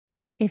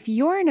If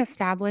you're an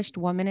established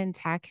woman in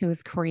tech who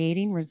is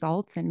creating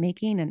results and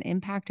making an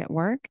impact at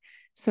work,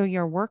 so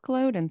your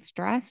workload and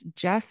stress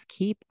just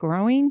keep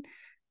growing,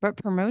 but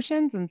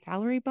promotions and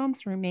salary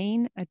bumps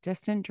remain a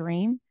distant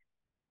dream,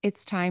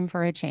 it's time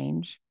for a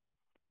change.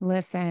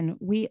 Listen,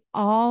 we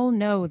all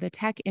know the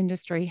tech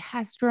industry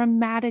has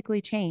dramatically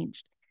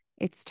changed.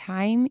 It's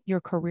time your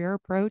career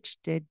approach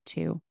did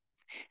too.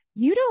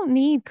 You don't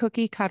need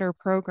cookie cutter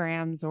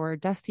programs or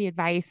dusty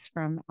advice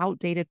from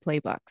outdated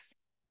playbooks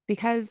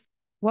because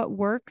what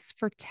works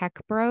for tech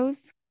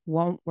bros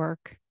won't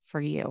work for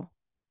you.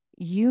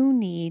 You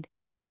need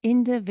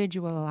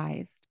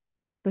individualized,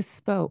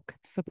 bespoke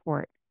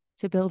support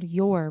to build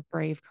your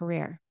brave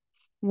career,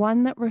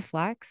 one that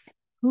reflects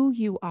who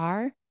you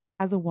are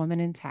as a woman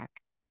in tech.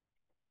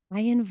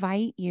 I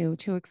invite you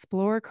to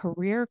explore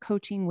career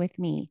coaching with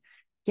me.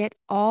 Get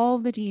all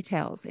the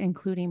details,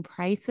 including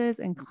prices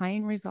and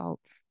client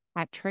results,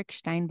 at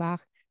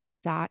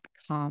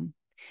tricksteinbach.com.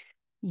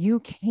 You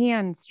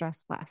can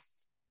stress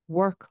less,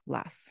 work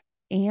less,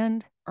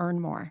 and earn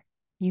more.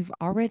 You've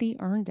already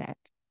earned it.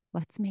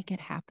 Let's make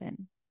it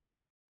happen.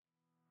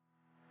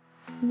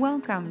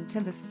 Welcome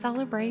to the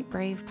Celebrate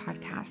Brave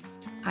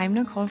podcast. I'm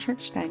Nicole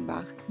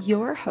Trick-Steinbach,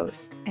 your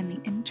host and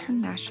the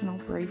International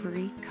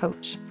Bravery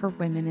Coach for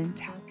Women in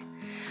Tech.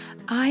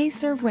 I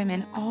serve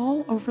women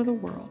all over the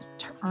world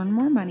to earn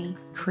more money,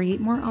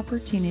 create more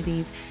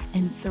opportunities,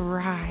 and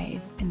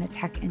thrive in the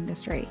tech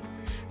industry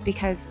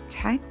because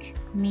tech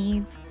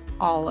needs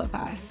all of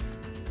us.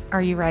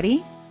 Are you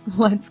ready?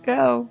 Let's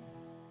go.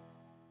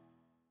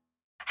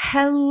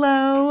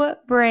 Hello,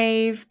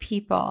 brave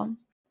people.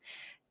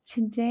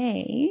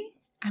 Today,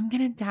 I'm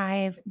going to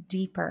dive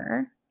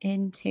deeper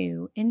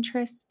into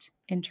interest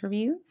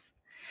interviews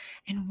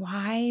and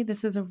why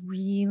this is a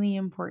really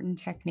important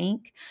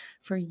technique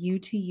for you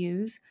to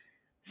use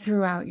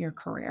throughout your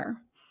career.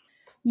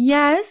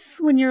 Yes,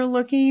 when you're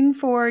looking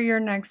for your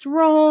next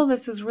role,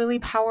 this is really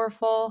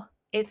powerful.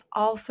 It's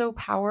also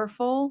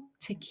powerful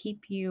to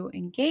keep you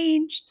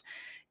engaged,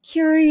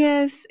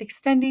 curious,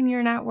 extending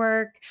your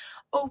network,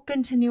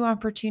 open to new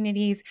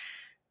opportunities.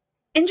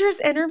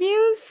 Interest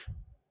interviews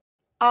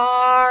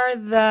are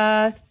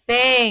the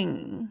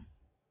thing.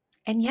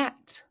 And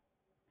yet,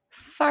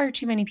 far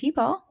too many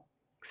people,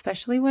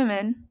 especially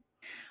women,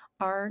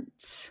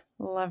 aren't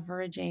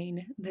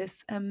leveraging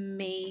this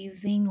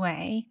amazing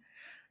way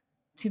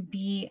to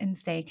be and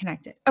stay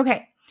connected.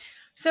 Okay,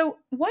 so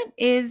what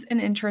is an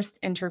interest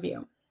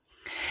interview?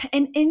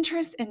 An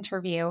interest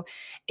interview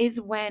is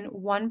when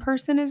one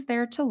person is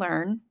there to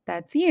learn,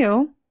 that's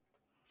you,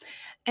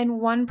 and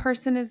one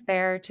person is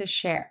there to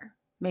share.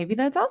 Maybe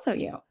that's also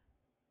you.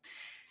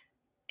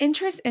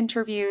 Interest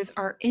interviews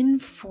are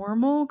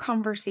informal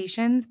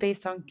conversations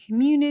based on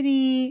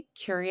community,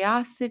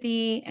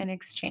 curiosity, and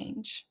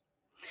exchange.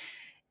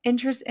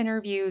 Interest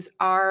interviews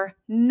are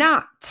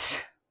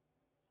not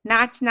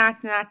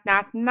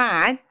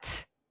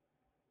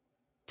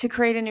to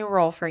create a new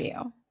role for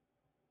you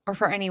or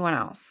for anyone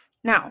else.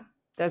 Now,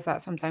 does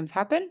that sometimes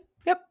happen?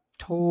 Yep,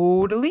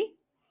 totally.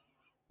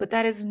 But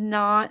that is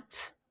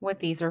not what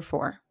these are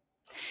for.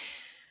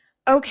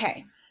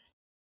 Okay,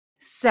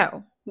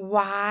 so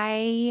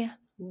why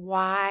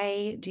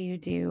do you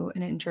do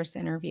an interest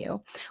interview?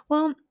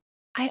 Well,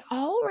 I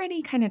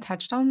already kind of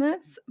touched on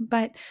this,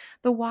 but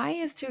the why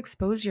is to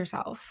expose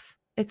yourself.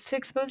 It's to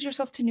expose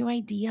yourself to new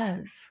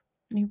ideas,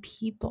 new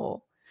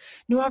people,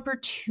 new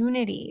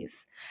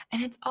opportunities.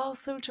 And it's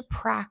also to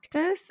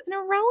practice in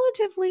a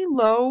relatively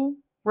low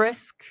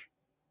risk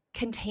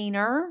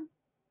container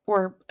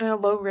or in a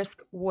low risk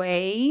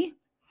way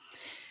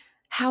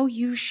how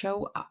you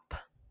show up,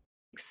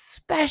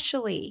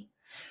 especially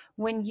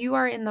when you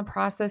are in the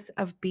process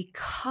of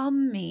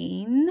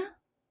becoming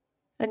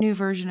a new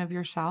version of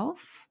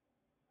yourself.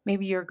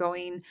 Maybe you're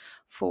going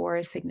for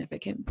a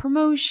significant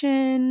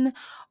promotion,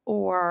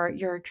 or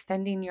you're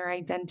extending your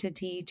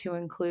identity to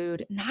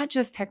include not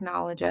just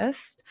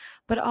technologist,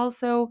 but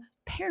also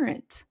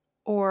parent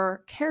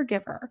or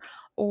caregiver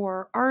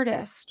or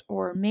artist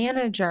or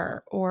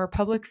manager or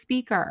public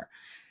speaker.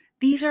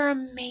 These are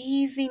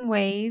amazing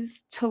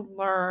ways to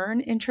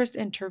learn. Interest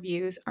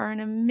interviews are an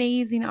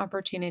amazing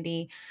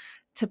opportunity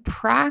to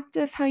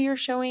practice how you're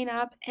showing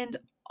up and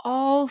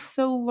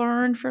also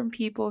learn from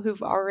people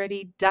who've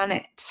already done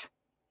it.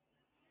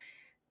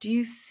 Do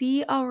you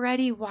see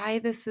already why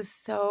this is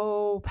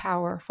so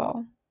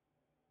powerful?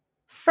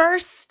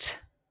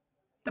 First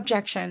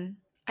objection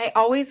I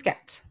always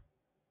get,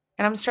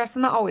 and I'm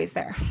stressing the always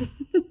there,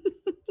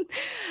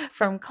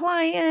 from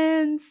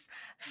clients,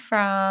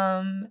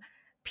 from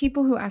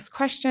people who ask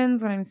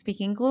questions when I'm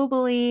speaking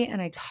globally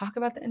and I talk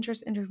about the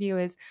interest interview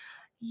is,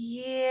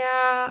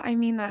 yeah, I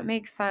mean, that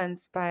makes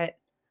sense, but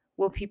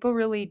will people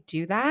really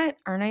do that?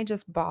 Aren't I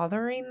just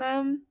bothering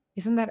them?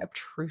 Isn't that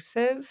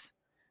obtrusive?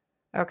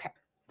 Okay.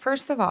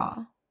 First of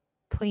all,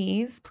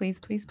 please, please,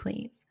 please,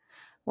 please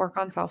work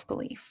on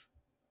self-belief.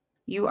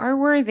 You are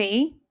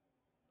worthy.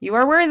 You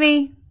are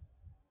worthy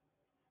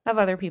of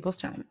other people's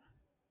time.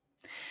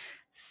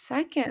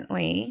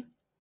 Secondly,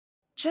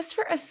 just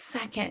for a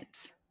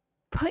second,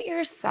 Put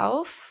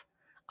yourself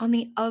on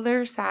the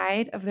other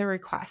side of the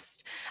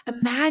request.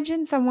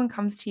 Imagine someone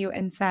comes to you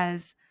and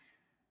says,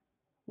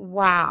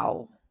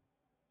 wow,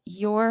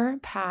 your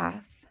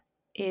path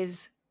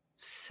is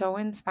so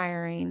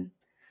inspiring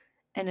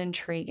and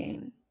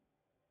intriguing.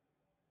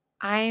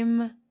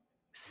 I'm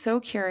so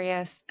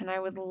curious and I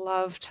would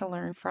love to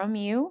learn from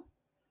you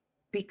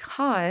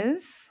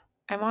because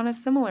I'm on a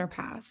similar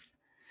path,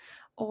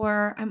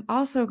 or I'm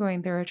also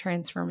going through a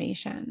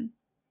transformation.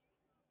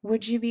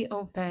 Would you be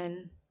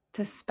open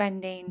to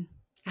spending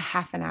a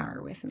half an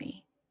hour with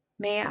me?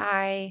 May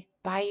I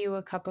buy you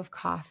a cup of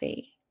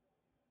coffee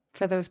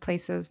for those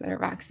places that are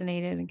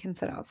vaccinated and can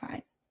sit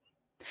outside?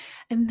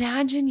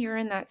 Imagine you're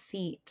in that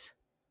seat,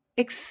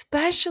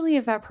 especially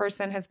if that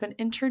person has been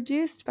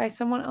introduced by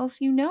someone else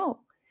you know.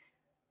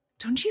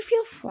 Don't you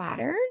feel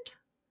flattered?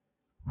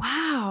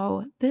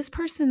 Wow, this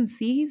person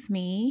sees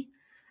me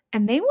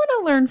and they want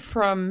to learn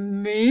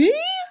from me?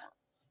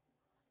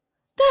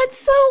 That's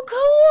so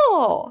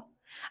cool.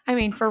 I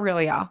mean, for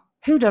real, y'all.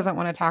 Who doesn't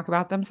want to talk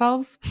about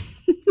themselves?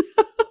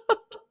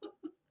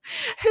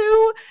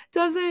 Who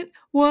doesn't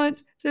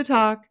want to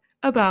talk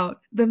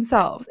about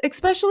themselves?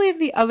 Especially if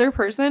the other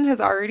person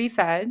has already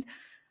said,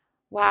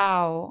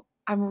 wow,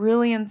 I'm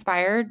really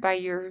inspired by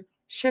your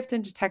shift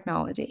into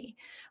technology,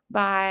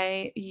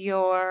 by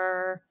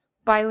your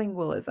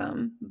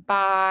bilingualism,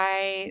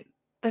 by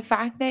the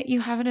fact that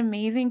you have an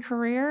amazing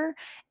career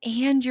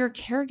and your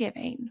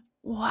caregiving.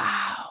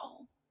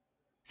 Wow.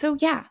 So,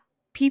 yeah,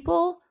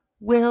 people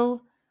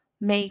will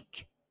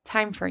make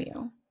time for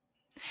you.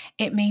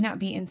 It may not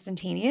be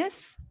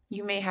instantaneous.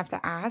 You may have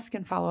to ask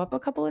and follow up a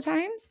couple of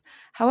times.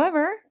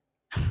 However,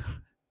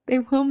 they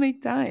will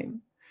make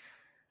time.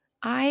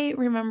 I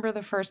remember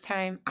the first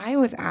time I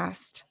was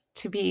asked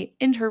to be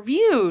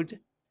interviewed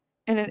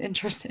in an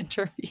interest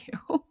interview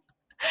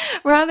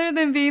rather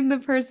than being the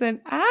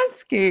person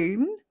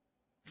asking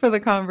for the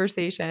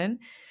conversation.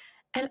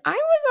 And I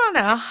was on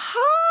a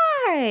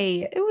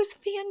high. It was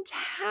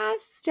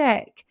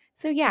fantastic.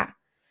 So, yeah,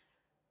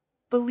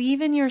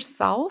 believe in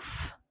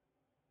yourself,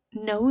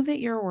 know that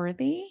you're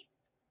worthy.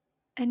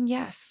 And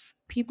yes,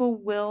 people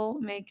will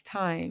make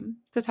time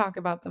to talk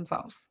about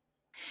themselves.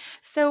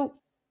 So,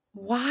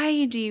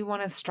 why do you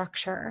want to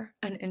structure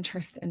an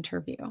interest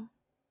interview?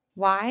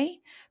 Why?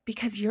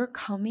 Because you're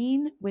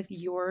coming with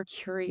your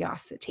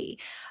curiosity.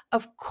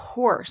 Of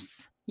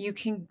course, you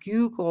can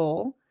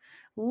Google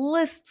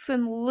lists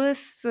and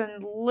lists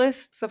and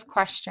lists of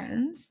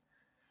questions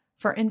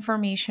for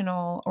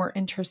informational or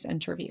interest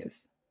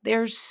interviews.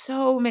 There's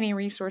so many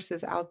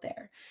resources out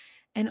there.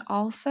 And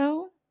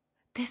also,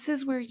 this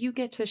is where you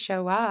get to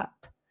show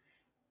up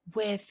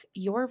with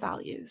your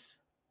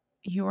values,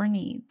 your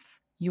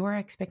needs, your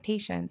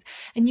expectations,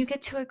 and you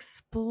get to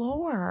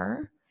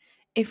explore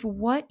if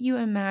what you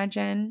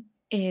imagine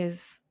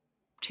is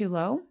too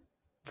low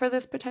for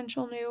this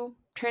potential new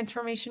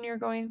transformation you're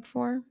going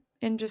for,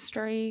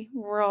 industry,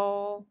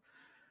 role,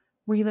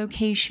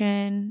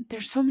 relocation.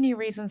 There's so many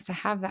reasons to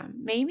have them.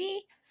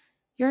 Maybe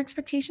your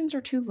expectations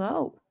are too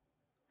low.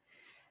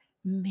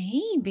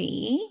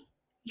 Maybe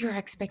your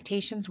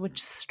expectations would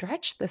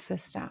stretch the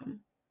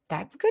system.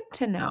 That's good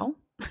to know.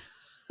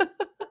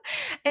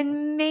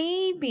 And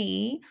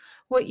maybe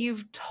what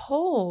you've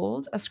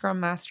told a Scrum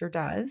Master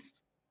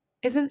does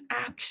isn't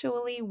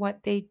actually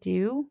what they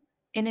do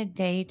in a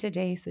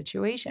day-to-day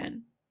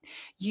situation.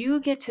 You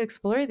get to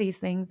explore these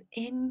things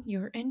in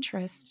your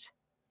interest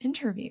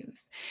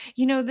interviews.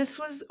 This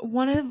was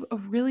one of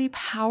really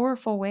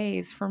powerful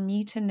ways for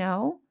me to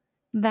know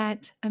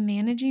that a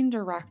managing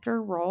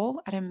director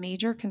role at a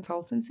major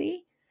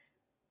consultancy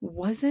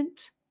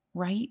wasn't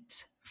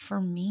right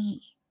for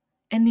me.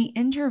 In the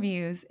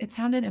interviews, it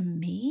sounded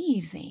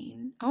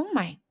amazing. Oh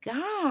my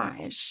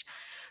gosh.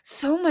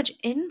 So much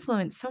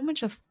influence, so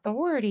much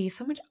authority,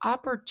 so much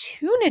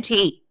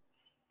opportunity.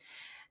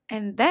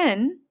 And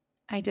then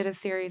I did a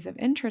series of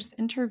interest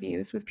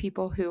interviews with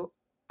people who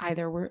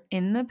either were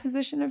in the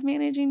position of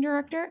managing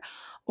director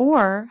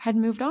or had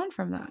moved on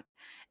from that.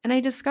 And I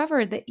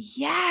discovered that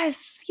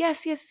yes,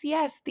 yes, yes,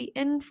 yes, the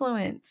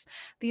influence,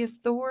 the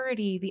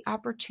authority, the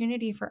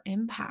opportunity for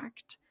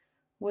impact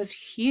was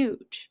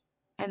huge.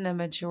 And the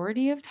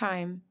majority of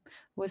time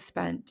was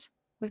spent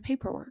with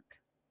paperwork.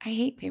 I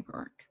hate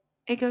paperwork.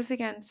 It goes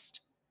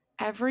against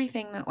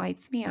everything that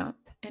lights me up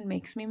and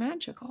makes me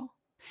magical.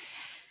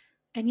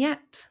 And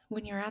yet,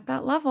 when you're at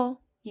that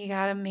level, you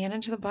got to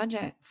manage the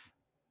budgets.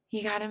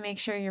 You got to make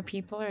sure your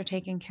people are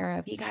taken care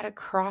of. You got to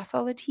cross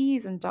all the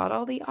T's and dot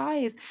all the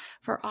I's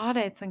for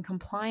audits and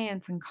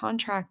compliance and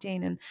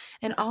contracting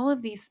and all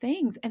of these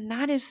things. And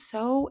that is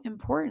so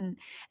important.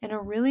 And a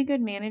really good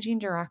managing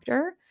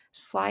director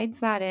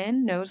slides that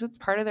in, knows it's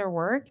part of their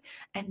work,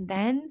 and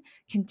then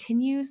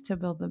continues to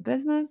build the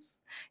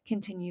business,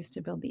 continues to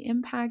build the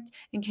impact,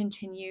 and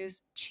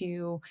continues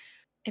to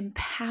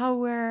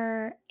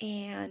empower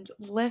and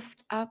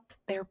lift up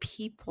their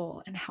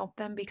people and help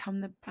them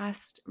become the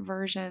best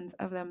versions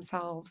of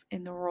themselves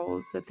in the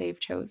roles that they've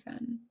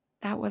chosen.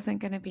 That wasn't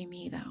going to be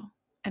me though.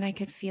 And I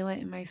could feel it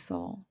in my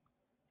soul.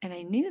 And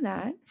I knew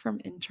that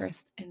from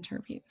interest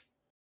interviews.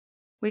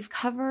 We've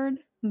covered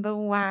the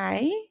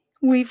why.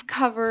 We've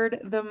covered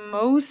the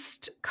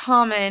most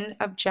common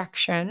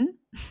objection.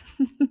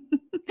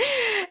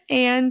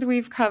 And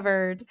we've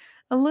covered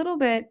a little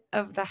bit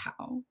of the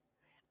how.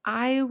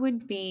 I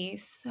would be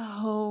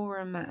so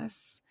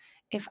remiss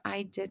if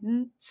I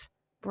didn't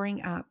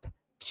bring up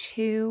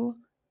 2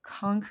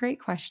 concrete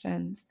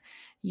questions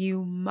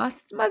you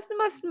must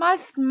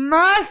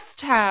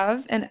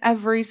have in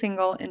every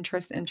single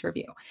interest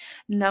interview.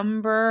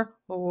 Number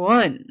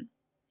 1,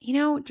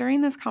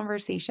 during this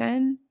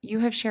conversation, you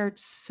have shared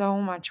so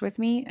much with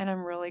me, and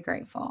I'm really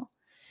grateful.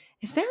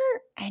 Is there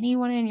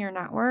anyone in your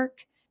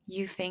network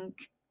you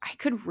think I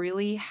could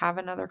really have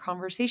another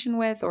conversation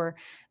with, or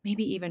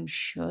maybe even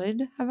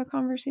should have a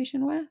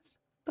conversation with?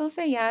 They'll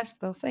say yes,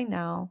 they'll say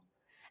no.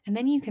 And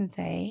then you can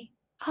say,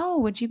 oh,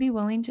 would you be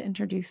willing to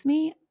introduce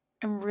me?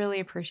 I'm really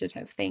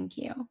appreciative. Thank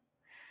you.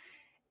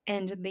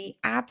 And the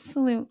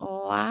absolute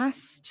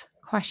last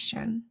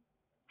question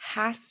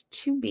has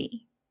to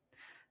be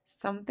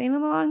something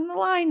along the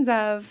lines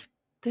of,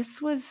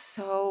 this was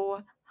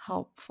so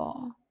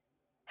helpful.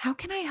 How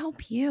can I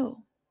help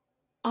you?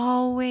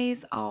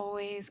 Always,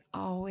 always,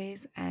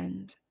 always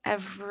end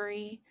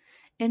every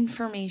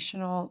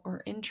informational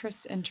or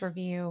interest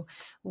interview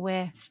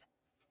with,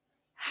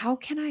 how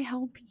can I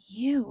help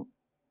you?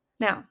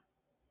 Now,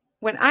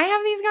 when I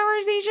have these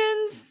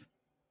conversations,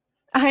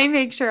 I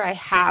make sure I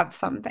have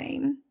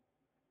something.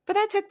 But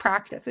that took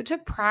practice. It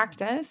took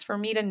practice for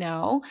me to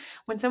know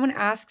when someone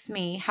asks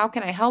me, how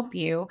can I help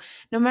you?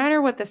 No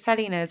matter what the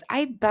setting is,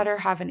 I better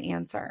have an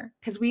answer,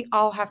 because we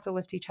all have to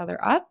lift each other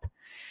up.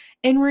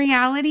 In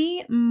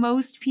reality,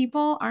 most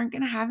people aren't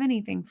going to have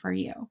anything for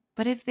you.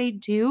 But if they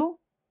do,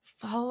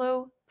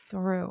 follow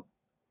through.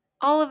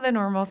 All of the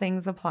normal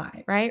things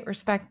apply, right?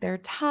 Respect their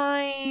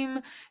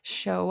time,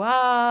 show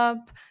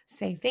up,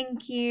 say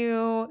thank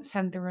you,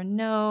 send through a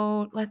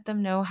note, let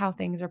them know how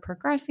things are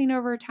progressing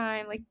over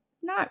time. Like,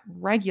 not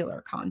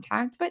regular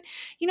contact, but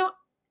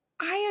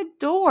I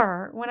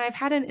adore when I've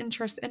had an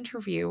interest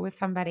interview with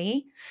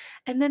somebody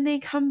and then they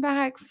come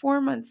back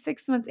 4 months,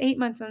 6 months, 8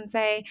 months and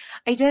say,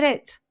 I did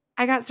it.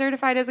 I got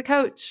certified as a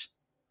coach.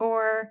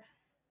 Or,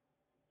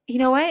 you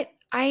know what?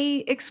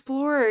 I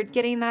explored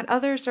getting that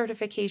other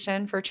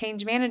certification for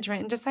change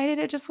management and decided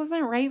it just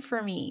wasn't right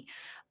for me.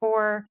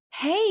 Or,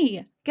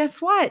 hey,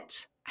 guess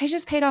what? I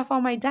just paid off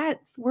all my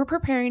debts. We're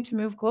preparing to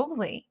move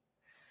globally.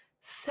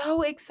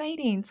 So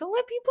exciting. So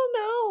let people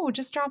know.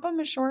 Just drop them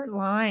a short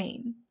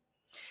line.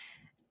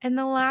 And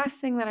the last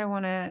thing that I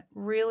want to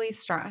really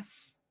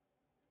stress,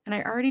 and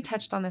I already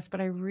touched on this,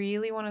 but I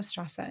really want to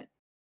stress it,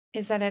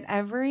 is that at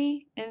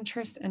every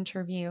interest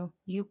interview,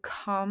 you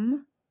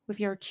come with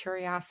your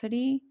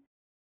curiosity,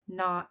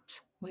 not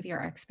with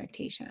your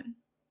expectation.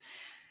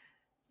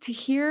 To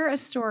hear a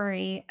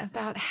story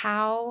about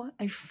how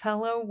a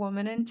fellow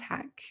woman in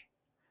tech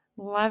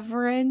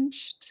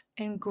leveraged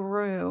and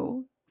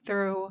grew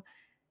through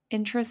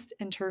interest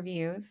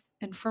interviews,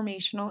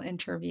 informational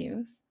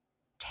interviews,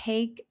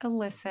 take a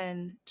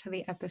listen to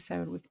the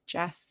episode with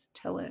Jess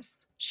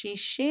Tillis. She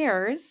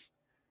shares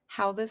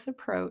how this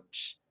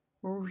approach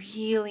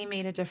really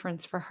made a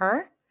difference for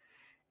her,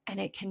 and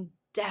it can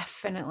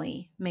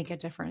definitely make a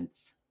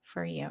difference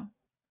for you.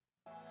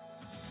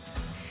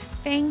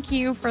 Thank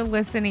you for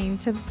listening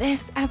to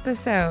this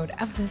episode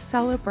of the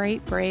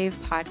Celebrate Brave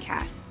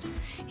podcast.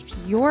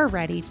 If you're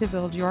ready to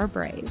build your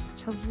brave,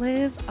 to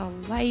live a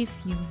life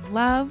you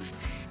love,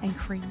 and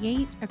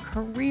create a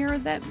career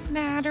that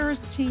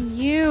matters to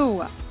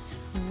you,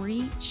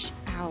 reach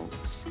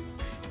out.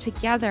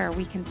 Together,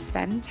 we can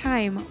spend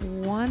time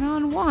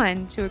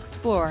one-on-one to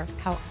explore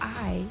how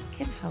I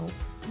can help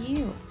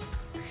you.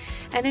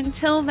 And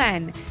until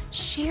then,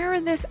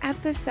 share this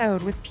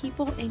episode with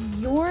people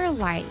in your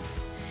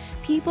life,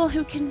 people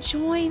who can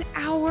join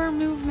our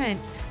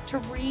movement to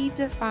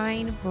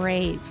redefine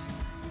brave,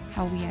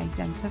 how we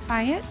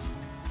identify it,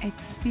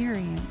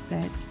 experience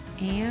it,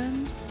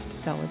 and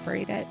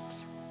celebrate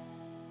it.